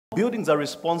Buildings are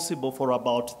responsible for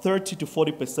about 30 to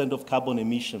 40% of carbon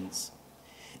emissions.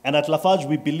 And at Lafarge,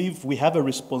 we believe we have a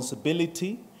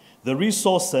responsibility, the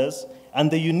resources,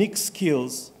 and the unique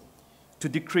skills to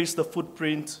decrease the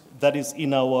footprint that is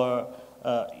in our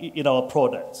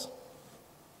products.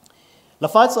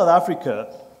 Lafarge South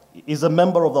Africa is a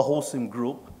member of the Holcim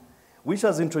group, which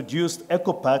has introduced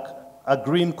ECOPact, a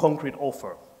green concrete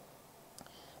offer.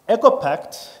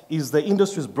 ECOPact is the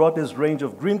industry's broadest range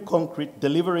of green concrete,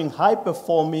 delivering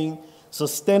high-performing,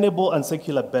 sustainable, and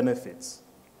circular benefits.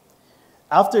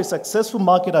 After a successful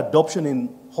market adoption in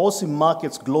Holcim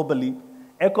markets globally,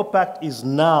 ECOPact is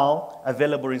now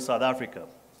available in South Africa.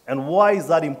 And why is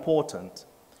that important?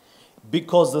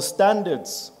 Because the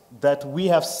standards that we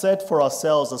have set for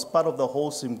ourselves as part of the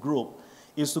Holcim group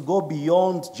is to go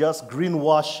beyond just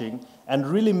greenwashing and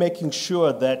really making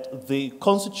sure that the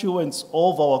constituents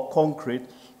of our concrete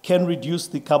can reduce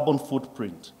the carbon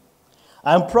footprint.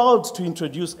 I'm proud to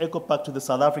introduce ECOPact to the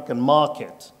South African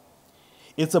market.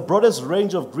 It's the broadest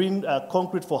range of green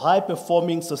concrete for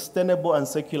high-performing, sustainable, and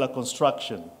circular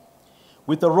construction.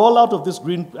 With the rollout of this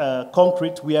green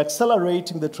concrete, we are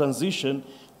accelerating the transition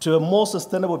to a more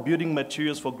sustainable building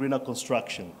materials for greener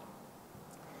construction.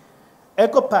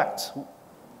 ECOPact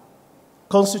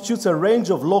constitutes a range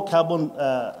of low carbon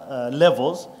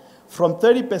levels from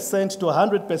 30% to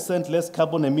 100% less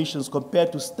carbon emissions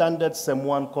compared to standard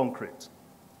CEM1 concrete.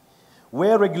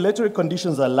 Where regulatory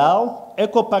conditions allow,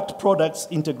 ECOPact products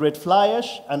integrate fly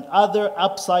ash and other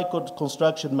upcycled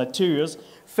construction materials,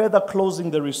 further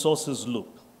closing the resources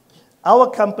loop. Our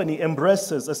company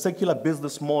embraces a circular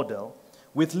business model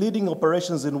with leading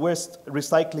operations in waste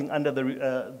recycling under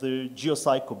the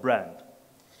GeoCycle brand.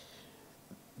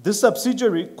 This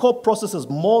subsidiary co-processes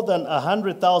more than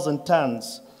 100,000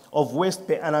 tons of waste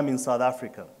per annum in South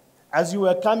Africa. As you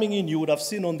were coming in, you would have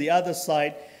seen on the other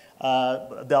side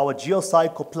our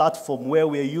GeoCycle platform, where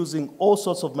we are using all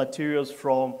sorts of materials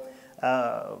from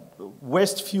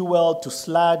waste fuel to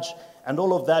sludge and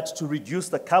all of that to reduce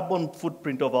the carbon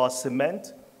footprint of our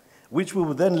cement, which we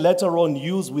will then later on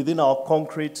use within our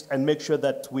concrete and make sure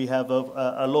that we have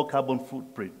a low carbon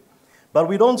footprint. But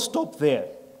we don't stop there.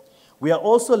 We are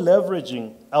also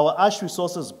leveraging our ash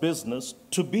resources business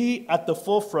to be at the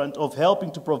forefront of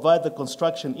helping to provide the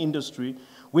construction industry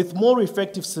with more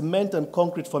effective cement and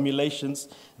concrete formulations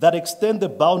that extend the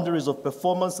boundaries of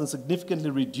performance and significantly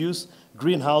reduce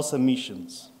greenhouse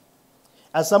emissions.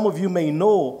 As some of you may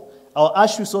know, our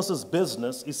ash resources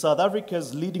business is South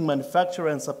Africa's leading manufacturer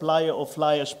and supplier of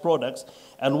fly ash products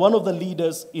and one of the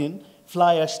leaders in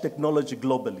fly ash technology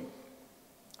globally.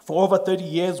 For over 30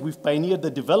 years, we've pioneered the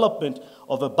development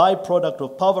of a byproduct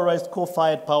of pulverized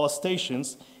coal-fired power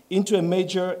stations into a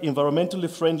major environmentally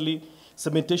friendly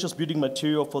cementitious building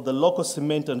material for the local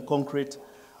cement and concrete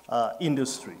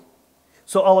industry.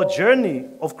 So our journey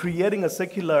of creating a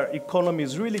circular economy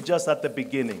is really just at the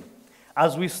beginning.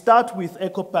 As we start with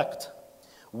ECOPact,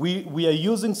 we are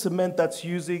using cement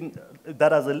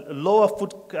that has a lower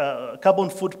carbon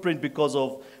footprint because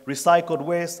of recycled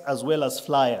waste as well as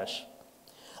fly ash.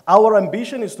 Our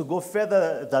ambition is to go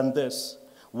further than this.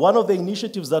 One of the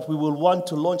initiatives that we will want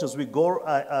to launch as we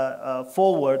go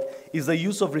forward is the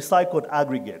use of recycled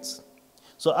aggregates.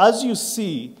 So as you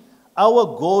see,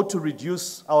 our goal to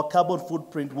reduce our carbon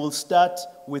footprint will start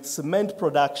with cement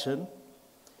production,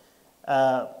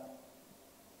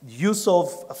 use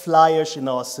of fly ash in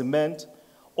our cement,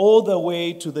 all the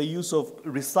way to the use of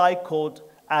recycled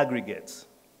aggregates.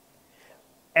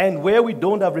 And where we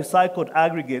don't have recycled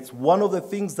aggregates, one of the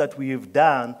things that we have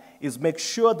done is make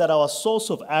sure that our source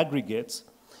of aggregates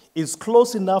is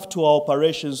close enough to our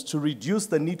operations to reduce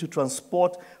the need to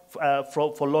transport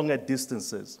for longer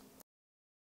distances.